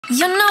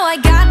You know I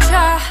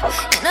gotcha,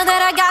 you know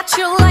that I got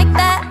you like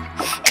that.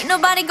 Ain't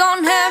nobody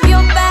gonna have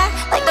your back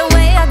like the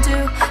way I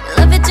do. You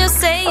love it, just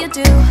say you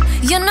do.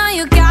 You know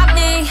you got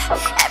me,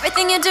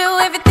 everything you do,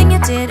 everything you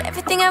did,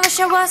 everything I wish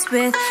I was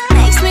with,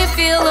 makes me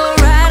feel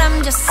alright,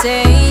 I'm just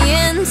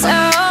saying. So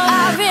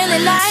I really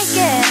like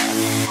it.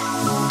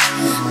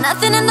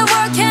 Nothing in the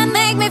world can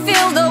make me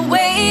feel the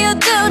way you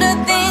do the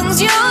things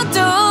you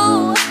do.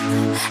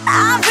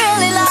 I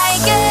really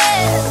like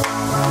it.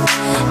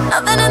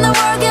 Nothing in the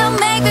world can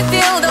make me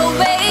feel the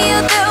way you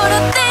do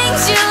the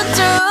things you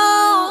do.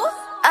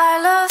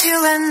 I love you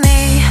and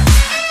me,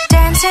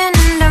 dancing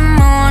in the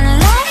moon.